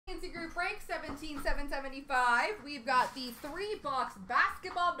Fancy Group Break 17775. We've got the 3-box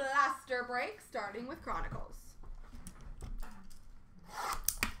Basketball Blaster break starting with Chronicles.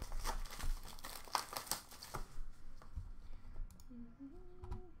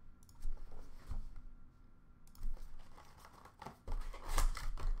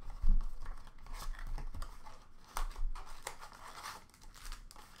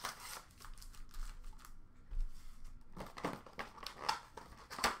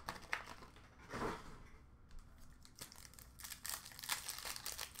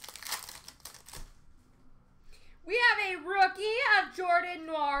 We have a rookie of Jordan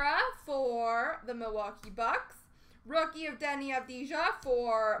Nwora for the Milwaukee Bucks. Rookie of Denny Avdija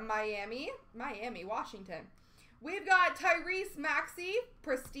for Miami, Washington. We've got Tyrese Maxey,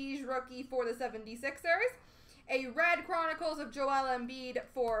 Prestige rookie for the 76ers. A red Chronicles of Joel Embiid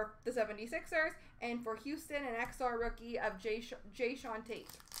for the 76ers. And for Houston, an XR rookie of Jae'Sean Tate.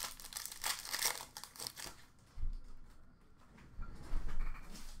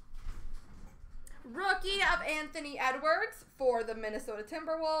 Rookie of Anthony Edwards for the Minnesota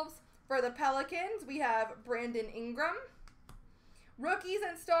Timberwolves. For the Pelicans, we have Brandon Ingram. Rookies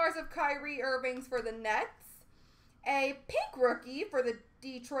and stars of Kyrie Irving for the Nets. A pink rookie for the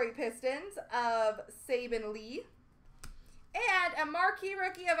Detroit Pistons of Saben Lee. And a marquee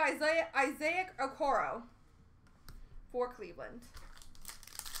rookie of Isaac Okoro for Cleveland.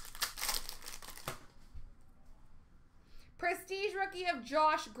 Prestige rookie of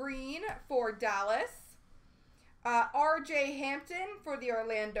Josh Green for Dallas. RJ Hampton for the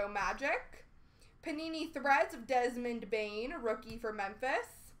Orlando Magic. Panini Threads of Desmond Bane, rookie for Memphis.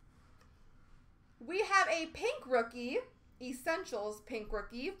 We have a pink rookie, Essentials pink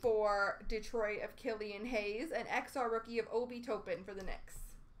rookie for Detroit of Killian Hayes. An XR rookie of Obi Toppin for the Knicks.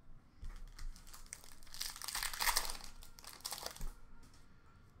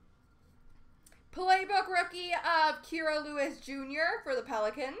 Playbook rookie of Kira Lewis Jr. for the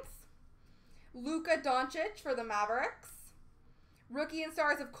Pelicans. Luka Doncic for the Mavericks. Rookie and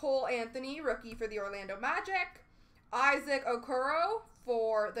stars of Cole Anthony, rookie for the Orlando Magic. Isaac Okoro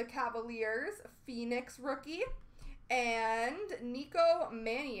for the Cavaliers, Phoenix rookie. And Nico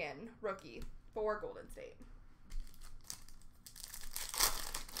Mannion, rookie for Golden State.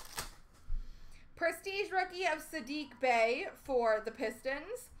 Prestige rookie of Sadiq Bey for the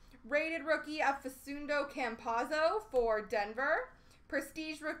Pistons. Rated rookie of Facundo Campazzo for Denver.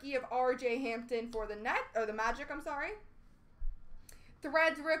 Prestige rookie of RJ Hampton for the Magic, I'm sorry.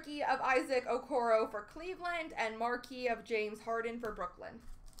 Threads rookie of Isaac Okoro for Cleveland. And marquee of James Harden for Brooklyn.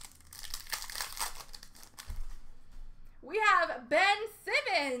 We have Ben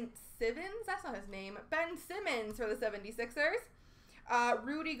Simmons. That's not his name. Ben Simmons for the 76ers.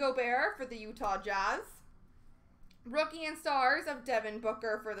 Rudy Gobert for the Utah Jazz. Rookie and stars of Devin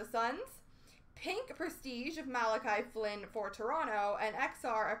Booker for the Suns. Pink Prestige of Malachi Flynn for Toronto. And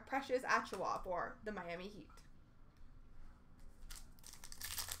XR of Precious Achiuwa for the Miami Heat.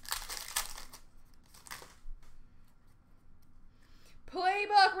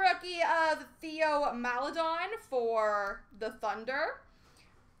 Playbook rookie of Theo Maledon for the Thunder.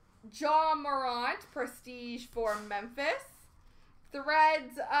 Ja Morant, Prestige for Memphis.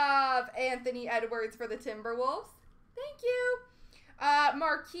 Threads of Anthony Edwards for the Timberwolves. Thank you.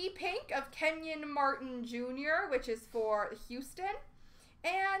 Marquee pink of Kenyon Martin Jr., which is for Houston.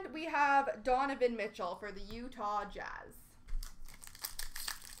 And we have Donovan Mitchell for the Utah Jazz.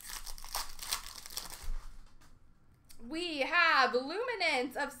 We have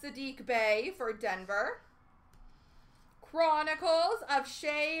Luminance of Sadiq Bey for Denver. Chronicles of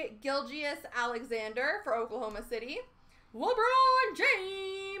Shai Gilgeous-Alexander for Oklahoma City. LeBron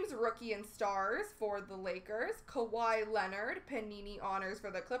James, rookie and stars for the Lakers. Kawhi Leonard, Panini honors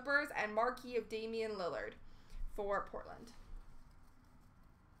for the Clippers. And marquee of Damian Lillard for Portland.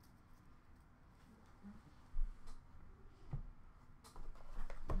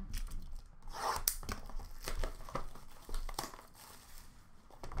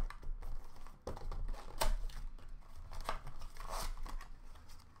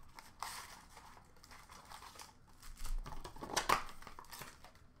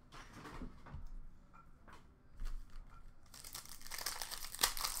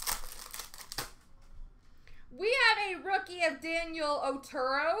 We have a rookie of Daniel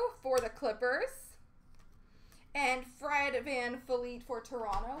Otero for the Clippers. And Fred VanVleet for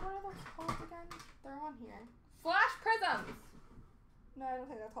Toronto. What are those called again? They're on here. Flash Prisms. No, I don't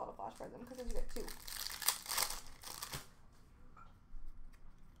think that's called a Flash Prism because you get two.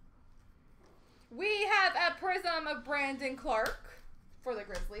 We have a Prism of Brandon Clark for the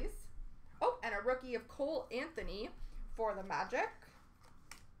Grizzlies. Oh, and a rookie of Cole Anthony for the Magic.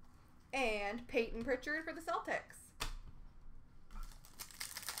 And Peyton Pritchard for the Celtics.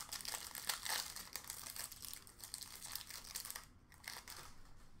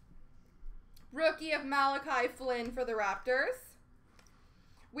 Rookie of Malachi Flynn for the Raptors.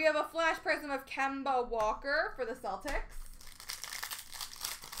 We have a Flash Prism of Kemba Walker for the Celtics.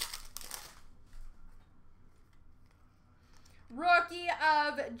 Rookie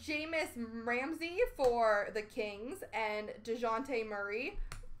of Jameis Ramsey for the Kings and DeJounte Murray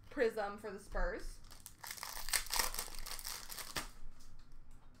Prism for the Spurs.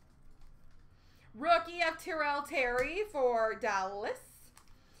 Rookie of Tyrell Terry for Dallas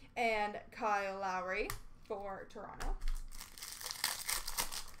and Kyle Lowry for Toronto.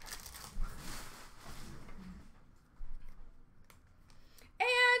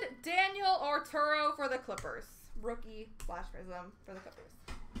 And Daniel Arturo for the Clippers. Rookie Flash Prism for the Clippers.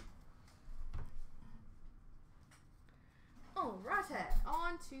 Alrighty,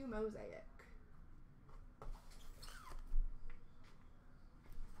 on to Mosaic.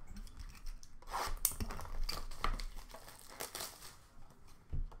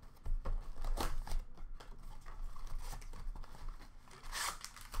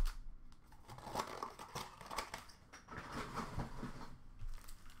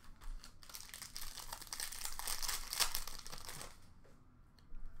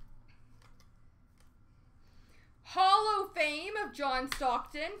 Hall of Fame of John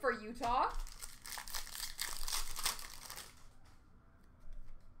Stockton for Utah.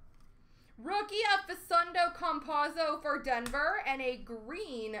 Rookie of Facundo Campazzo for Denver and a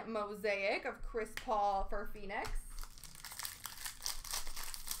green mosaic of Chris Paul for Phoenix.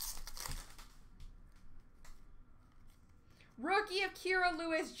 Rookie of Kira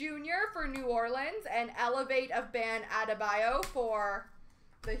Lewis Jr. for New Orleans and Elevate of Bam Adebayo for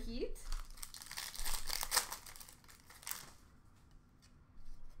the Heat.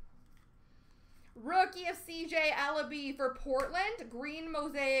 Rookie of CJ Alabi for Portland. Green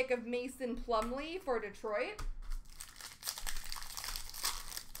mosaic of Mason Plumlee for Detroit.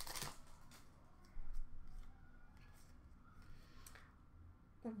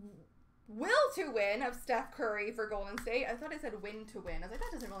 Will to win of Steph Curry for Golden State. I thought I said win to win. I was like,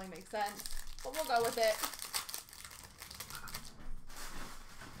 that doesn't really make sense. But we'll go with it.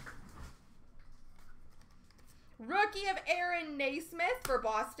 Rookie of Aaron Naismith for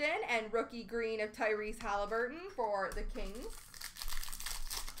Boston and rookie green of Tyrese Halliburton for the Kings.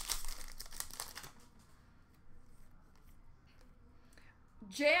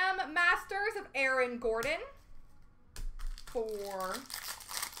 Jam Masters of Aaron Gordon for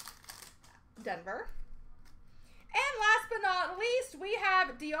Denver. And last but not least, we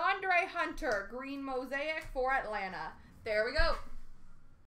have DeAndre Hunter, green mosaic for Atlanta. There we go.